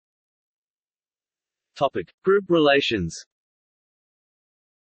 Topic: Group relations.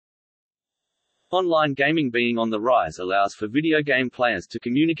 Online gaming being on the rise allows for video game players to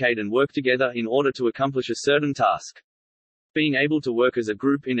communicate and work together in order to accomplish a certain task. Being able to work as a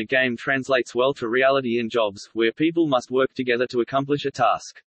group in a game translates well to reality and jobs, where people must work together to accomplish a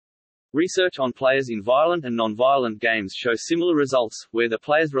task. Research on players in violent and non-violent games show similar results, where the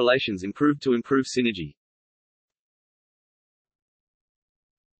players' relations improve to improve synergy.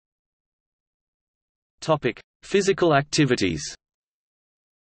 Topic: Physical activities.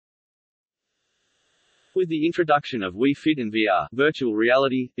 With the introduction of Wii Fit and VR, virtual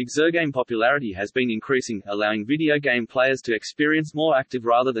reality, exergame popularity has been increasing, allowing video game players to experience more active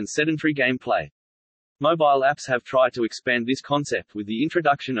rather than sedentary gameplay. Mobile apps have tried to expand this concept with the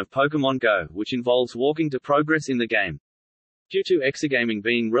introduction of Pokémon Go, which involves walking to progress in the game. Due to exergaming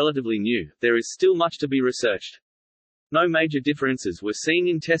being relatively new, there is still much to be researched. No major differences were seen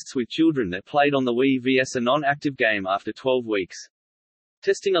in tests with children that played on the Wii vs a non-active game after 12 weeks.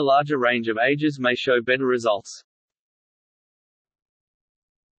 Testing a larger range of ages may show better results.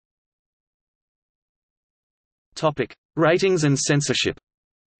 Topic: Ratings and censorship.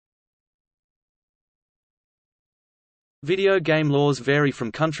 Video game laws vary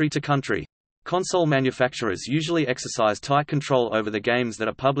from country to country. Console manufacturers usually exercise tight control over the games that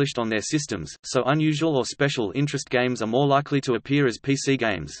are published on their systems, so unusual or special interest games are more likely to appear as PC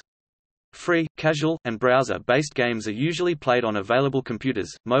games. Free, casual, and browser-based games are usually played on available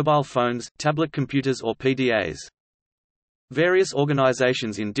computers, mobile phones, tablet computers or PDAs. Various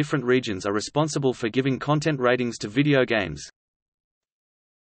organizations in different regions are responsible for giving content ratings to video games.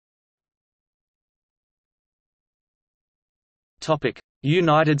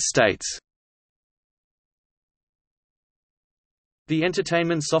 United States. The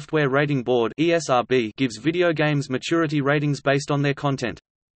Entertainment Software Rating Board (ESRB) gives video games maturity ratings based on their content.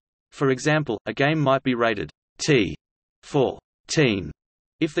 For example, a game might be rated T for teen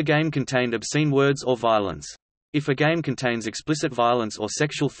if the game contained obscene words or violence. If a game contains explicit violence or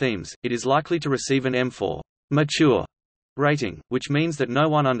sexual themes, it is likely to receive an M for mature rating, which means that no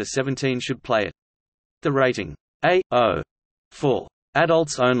one under 17 should play it. The rating A.O. for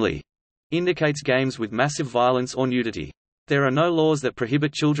adults only indicates games with massive violence or nudity. There are no laws that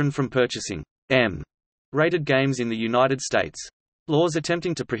prohibit children from purchasing M-rated games in the United States. Laws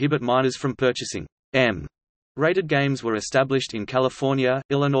attempting to prohibit minors from purchasing M-rated games were established in California,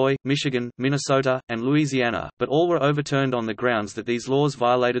 Illinois, Michigan, Minnesota, and Louisiana, but all were overturned on the grounds that these laws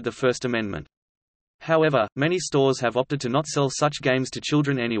violated the First Amendment. However, many stores have opted to not sell such games to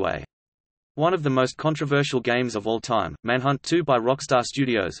children anyway. One of the most controversial games of all time, Manhunt 2 by Rockstar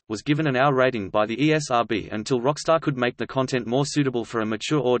Studios, was given an R rating by the ESRB until Rockstar could make the content more suitable for a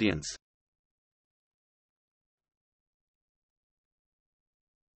mature audience.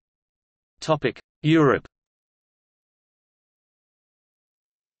 Europe.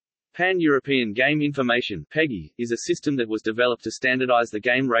 Pan-European Game Information (PEGI) is a system that was developed to standardize the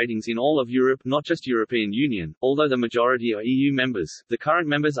game ratings in all of Europe, not just European Union, although the majority are EU members. The current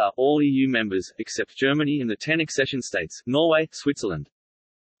members are all EU members, except Germany and the 10 accession states, Norway, Switzerland.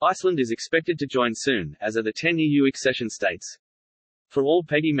 Iceland is expected to join soon, as are the 10 EU accession states. For all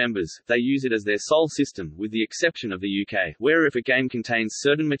PEGI members, they use it as their sole system, with the exception of the UK, where if a game contains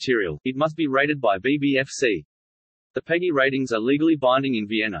certain material, it must be rated by BBFC. The PEGI ratings are legally binding in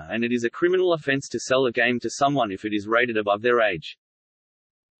Vienna, and it is a criminal offence to sell a game to someone if it is rated above their age.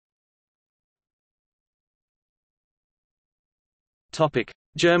 Topic: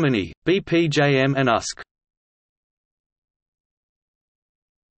 Germany, BPjM and USK.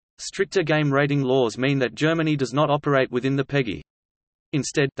 Stricter game rating laws mean that Germany does not operate within the PEGI.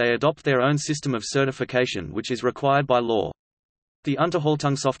 Instead, they adopt their own system of certification which is required by law. The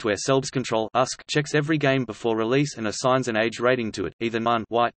Unterhaltungssoftware Selbstkontrolle (USK) checks every game before release and assigns an age rating to it, either none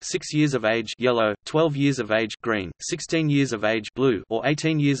white, 6 years of age yellow, 12 years of age green, 16 years of age blue, or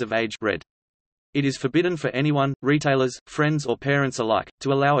 18 years of age red. It is forbidden for anyone, retailers, friends or parents alike,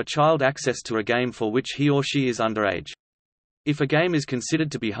 to allow a child access to a game for which he or she is underage. If a game is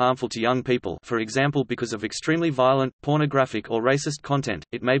considered to be harmful to young people, for example because of extremely violent, pornographic or racist content,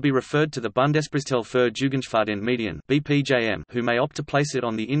 it may be referred to the Bundesprüfstelle für Jugendstrafrecht (BPjM), who may opt to place it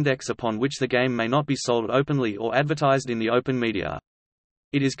on the index upon which the game may not be sold openly or advertised in the open media.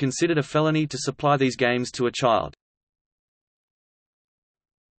 It is considered a felony to supply these games to a child.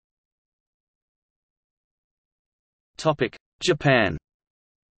 Japan.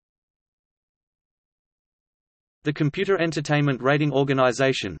 The Computer Entertainment Rating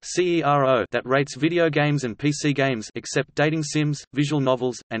Organization (CERO) that rates video games and PC games except dating sims, visual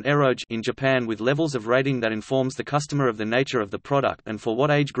novels, and eroge in Japan with levels of rating that informs the customer of the nature of the product and for what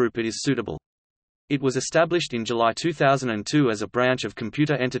age group it is suitable. It was established in July 2002 as a branch of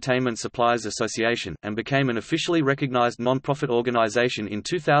Computer Entertainment Suppliers Association, and became an officially recognized non-profit organization in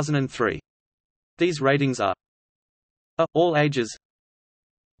 2003. These ratings are A. All ages,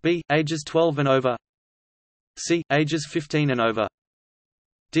 B. Ages 12 and over, C. Ages 15 and over,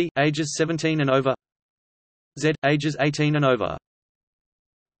 D. Ages 17 and over, Z. Ages 18 and over.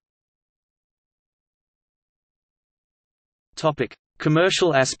 Topic: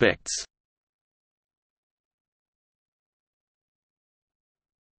 Commercial aspects.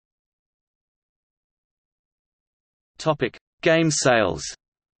 Topic: Game sales.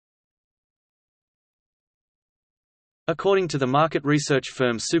 According to the market research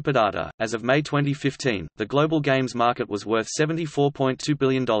firm Superdata, as of May 2015, the global games market was worth $74.2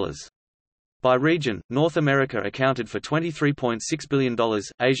 billion. By region, North America accounted for $23.6 billion,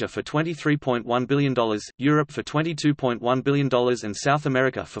 Asia for $23.1 billion, Europe for $22.1 billion and South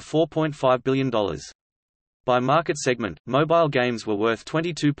America for $4.5 billion. By market segment, mobile games were worth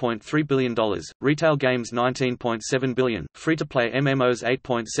 $22.3 billion, retail games $19.7 billion, free-to-play MMOs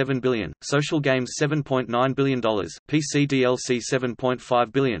 $8.7 billion, social games $7.9 billion, PC DLC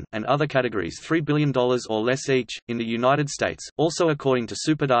 $7.5 billion, and other categories $3 billion or less each. In the United States, also according to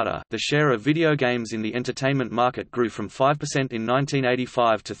Superdata, the share of video games in the entertainment market grew from 5% in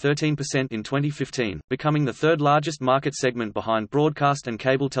 1985 to 13% in 2015, becoming the third largest market segment behind broadcast and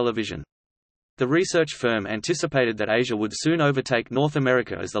cable television. The research firm anticipated that Asia would soon overtake North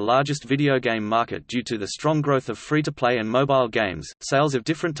America as the largest video game market due to the strong growth of free-to-play and mobile games. Sales of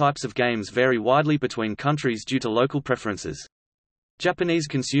different types of games vary widely between countries due to local preferences. Japanese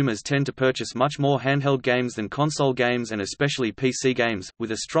consumers tend to purchase much more handheld games than console games and especially PC games,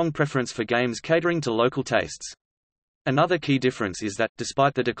 with a strong preference for games catering to local tastes. Another key difference is that,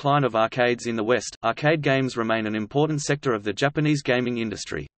 despite the decline of arcades in the West, arcade games remain an important sector of the Japanese gaming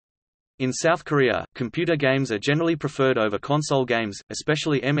industry. In South Korea, computer games are generally preferred over console games,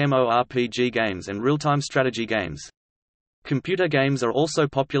 especially MMORPG games and real-time strategy games. Computer games are also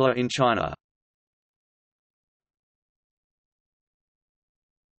popular in China.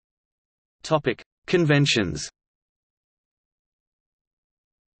 Topic: Conventions.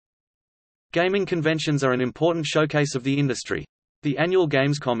 Gaming conventions are an important showcase of the industry. The annual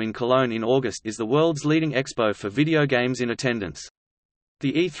Gamescom in Cologne in August is the world's leading expo for video games in attendance.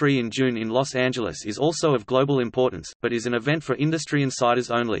 The E3 in June in Los Angeles is also of global importance, but is an event for industry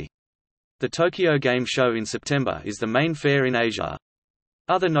insiders only. The Tokyo Game Show in September is the main fair in Asia.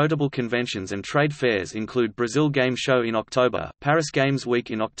 Other notable conventions and trade fairs include Brazil Game Show in October, Paris Games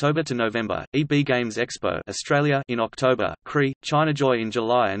Week in October to November, EB Games Expo Australia in October, CRE, ChinaJoy in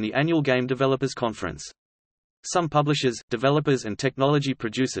July and the annual Game Developers Conference. Some publishers, developers and technology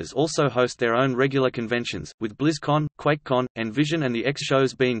producers also host their own regular conventions, with BlizzCon, QuakeCon, Envision and the X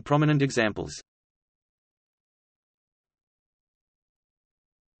shows being prominent examples.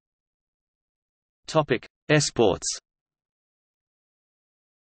 eSports.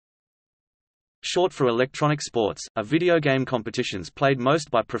 Short for electronic sports, are video game competitions played most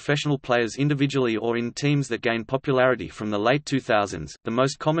by professional players individually or in teams that gained popularity from the late 2000s. The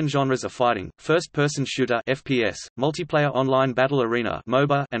most common genres are fighting, first-person shooter (FPS), multiplayer online battle arena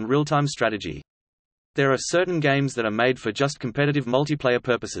 (MOBA), and real-time strategy. There are certain games that are made for just competitive multiplayer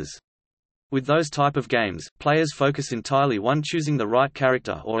purposes. With those type of games, players focus entirely on choosing the right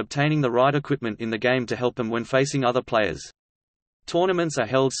character or obtaining the right equipment in the game to help them when facing other players. Tournaments are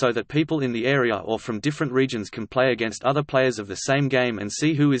held so that people in the area or from different regions can play against other players of the same game and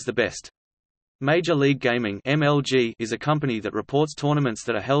see who is the best. Major League Gaming (MLG) is a company that reports tournaments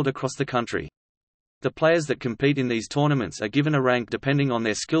that are held across the country. The players that compete in these tournaments are given a rank depending on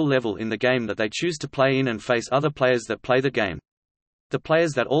their skill level in the game that they choose to play in and face other players that play the game. The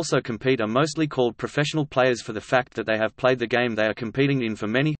players that also compete are mostly called professional players for the fact that they have played the game they are competing in for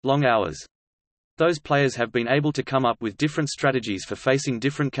many, long hours. Those players have been able to come up with different strategies for facing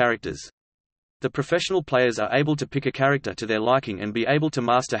different characters. The professional players are able to pick a character to their liking and be able to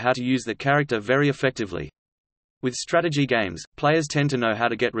master how to use the character very effectively. With strategy games, players tend to know how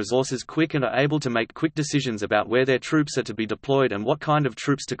to get resources quick and are able to make quick decisions about where their troops are to be deployed and what kind of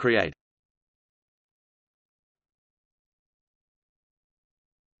troops to create.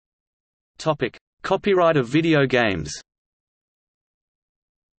 Topic: Copyright of video games.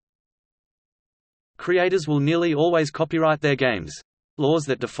 Creators will nearly always copyright their games. Laws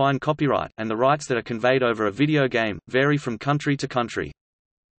that define copyright, and the rights that are conveyed over a video game, vary from country to country.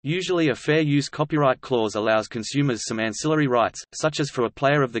 Usually a fair use copyright clause allows consumers some ancillary rights, such as for a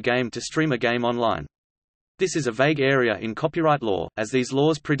player of the game to stream a game online. This is a vague area in copyright law, as these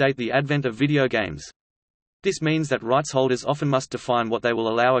laws predate the advent of video games. This means that rights holders often must define what they will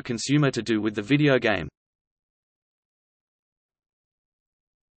allow a consumer to do with the video game.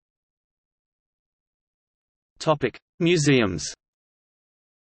 Museums.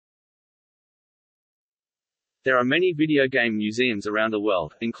 There are many video game museums around the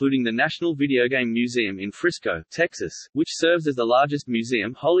world, including the National Video Game Museum in Frisco, Texas, which serves as the largest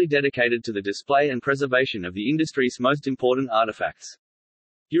museum wholly dedicated to the display and preservation of the industry's most important artifacts.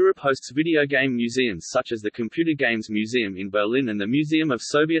 Europe hosts video game museums such as the Computer Games Museum in Berlin and the Museum of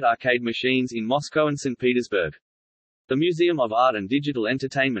Soviet Arcade Machines in Moscow and St. Petersburg. The Museum of Art and Digital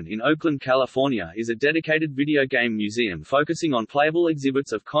Entertainment in Oakland, California is a dedicated video game museum focusing on playable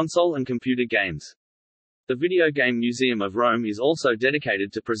exhibits of console and computer games. The Video Game Museum of Rome is also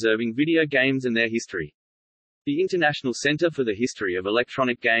dedicated to preserving video games and their history. The International Center for the History of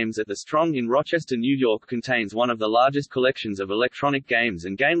Electronic Games at the Strong in Rochester, New York contains one of the largest collections of electronic games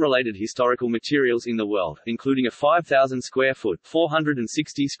and game-related historical materials in the world, including a 5,000 square foot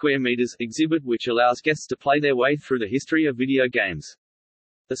 (460 square meters) exhibit which allows guests to play their way through the history of video games.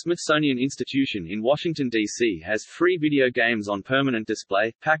 The Smithsonian Institution in Washington, D.C. has 3 video games on permanent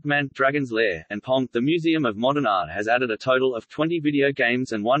display, Pac-Man, Dragon's Lair, and Pong. The Museum of Modern Art has added a total of 20 video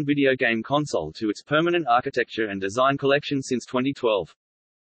games and 1 video game console to its permanent architecture and design collection since 2012.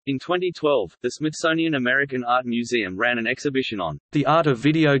 In 2012, the Smithsonian American Art Museum ran an exhibition on the art of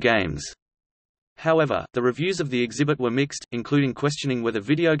video games. However, the reviews of the exhibit were mixed, including questioning whether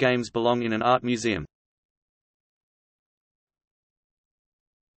video games belong in an art museum.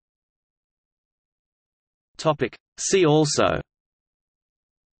 See also: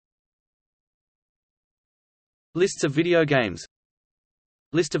 Lists of video games,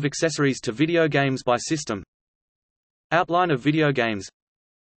 List of accessories to video games by system, Outline of video games,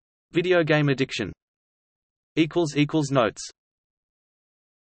 Video game addiction. Notes